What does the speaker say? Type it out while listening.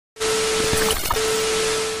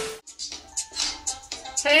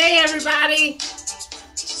Hey everybody,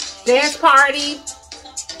 dance party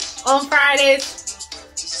on Fridays.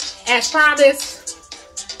 As promised,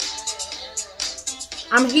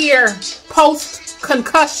 I'm here post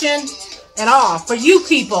concussion and all for you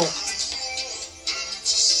people.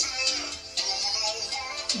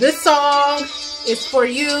 This song is for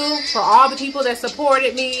you, for all the people that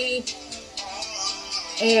supported me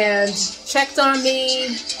and checked on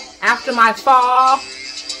me after my fall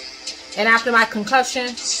and after my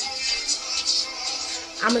concussion.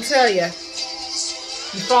 I'm gonna tell you,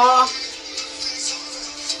 you fall,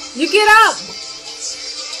 you get up.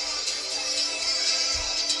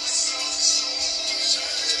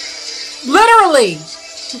 Literally.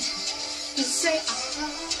 You say, I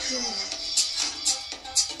love you.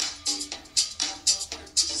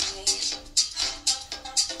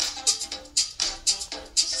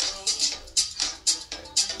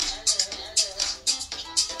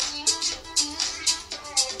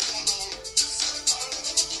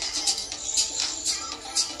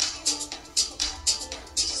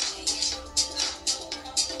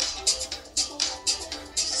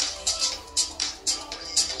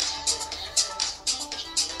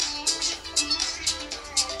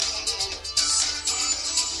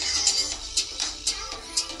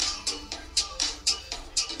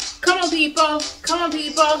 People, come on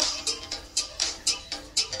people,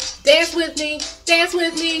 dance with me, dance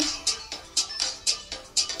with me.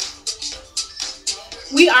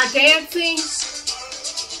 We are dancing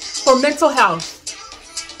for mental health.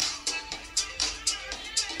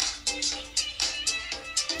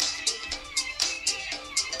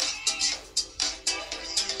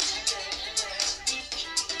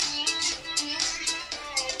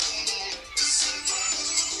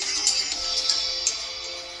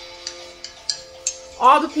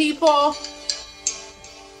 All the people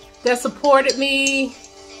that supported me,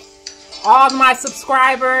 all my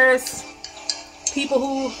subscribers, people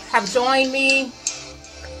who have joined me,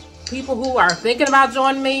 people who are thinking about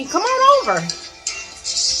joining me, come on over.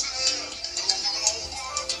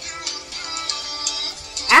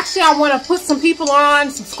 Actually, I want to put some people on,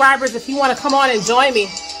 subscribers, if you want to come on and join me,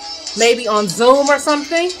 maybe on Zoom or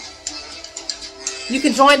something. You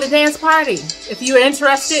can join the dance party. If you're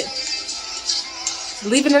interested,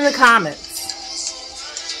 leave it in the comments.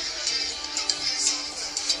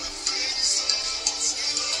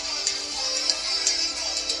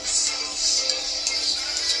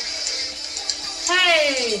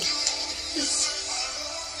 Hey!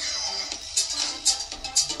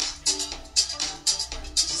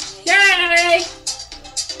 Yay!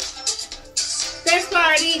 Dance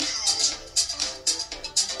party!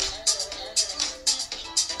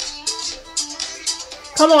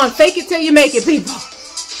 Come on, fake it till you make it, people.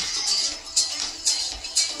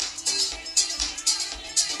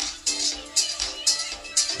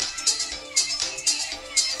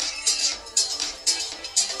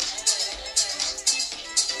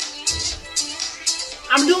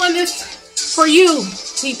 I'm doing this for you,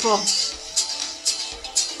 people. To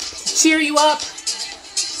cheer you up,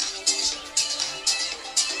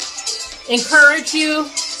 encourage you,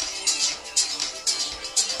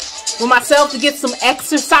 for myself to get some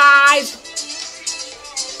exercise.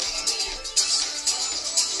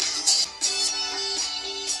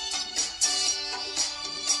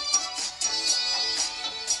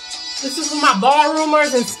 This is for my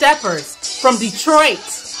ballroomers and steppers from Detroit.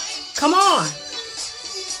 Come on.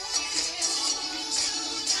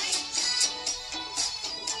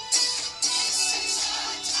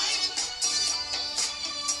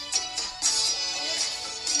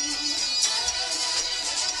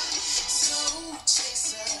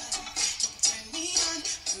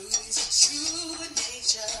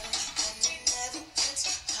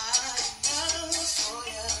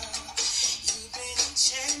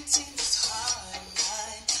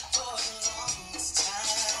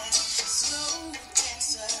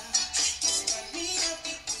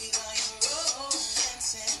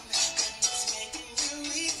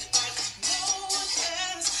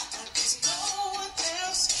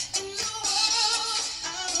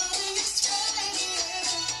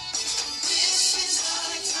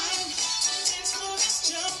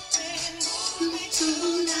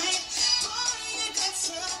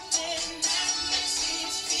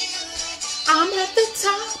 I'm at the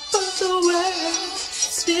top of the world,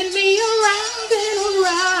 spin me around and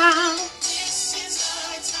around. This is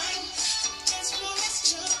our time, dance floor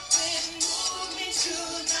is jumping, move me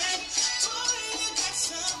tonight. Boy, you got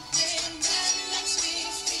something that makes me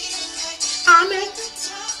feel like I'm at the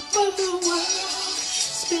top of the world,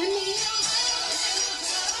 spin me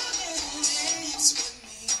around and dance with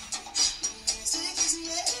me. The music is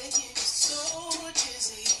making me so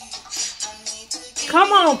dizzy.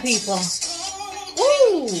 Come on, people.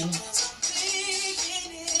 Ooh.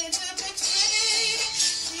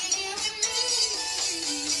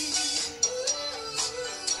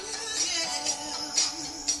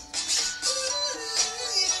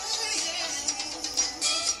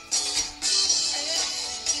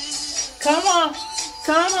 Come on.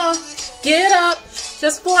 Come on. Get up.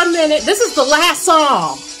 Just for a minute. This is the last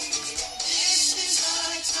song.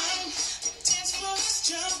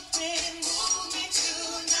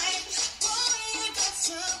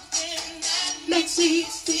 Makes me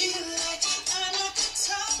feel like I'm at the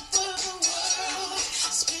top of the world.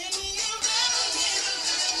 Spinning around and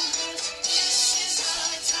around. This is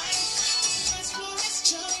our time. Let's go, let's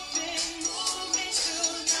jump and move me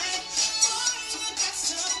tonight. Boy, you got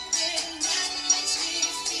something that makes me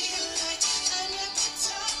feel like I'm at the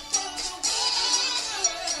top of the world. I'm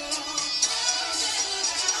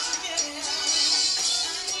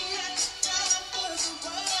at the top of the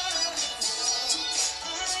world.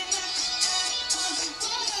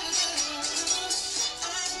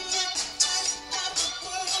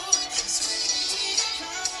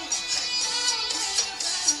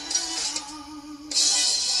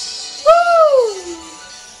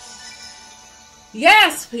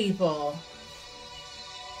 Yes, people.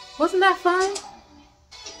 Wasn't that fun?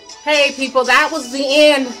 Hey, people, that was the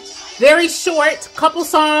end. Very short, couple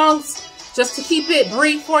songs, just to keep it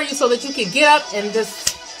brief for you so that you can get up and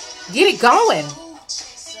just get it going.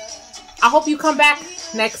 I hope you come back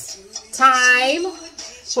next time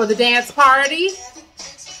for the dance party.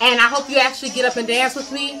 And I hope you actually get up and dance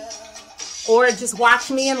with me. Or just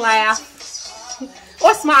watch me and laugh.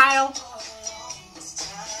 Or smile.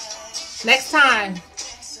 Next time.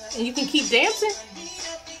 And you can keep dancing.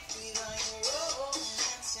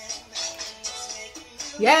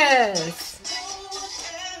 Yes.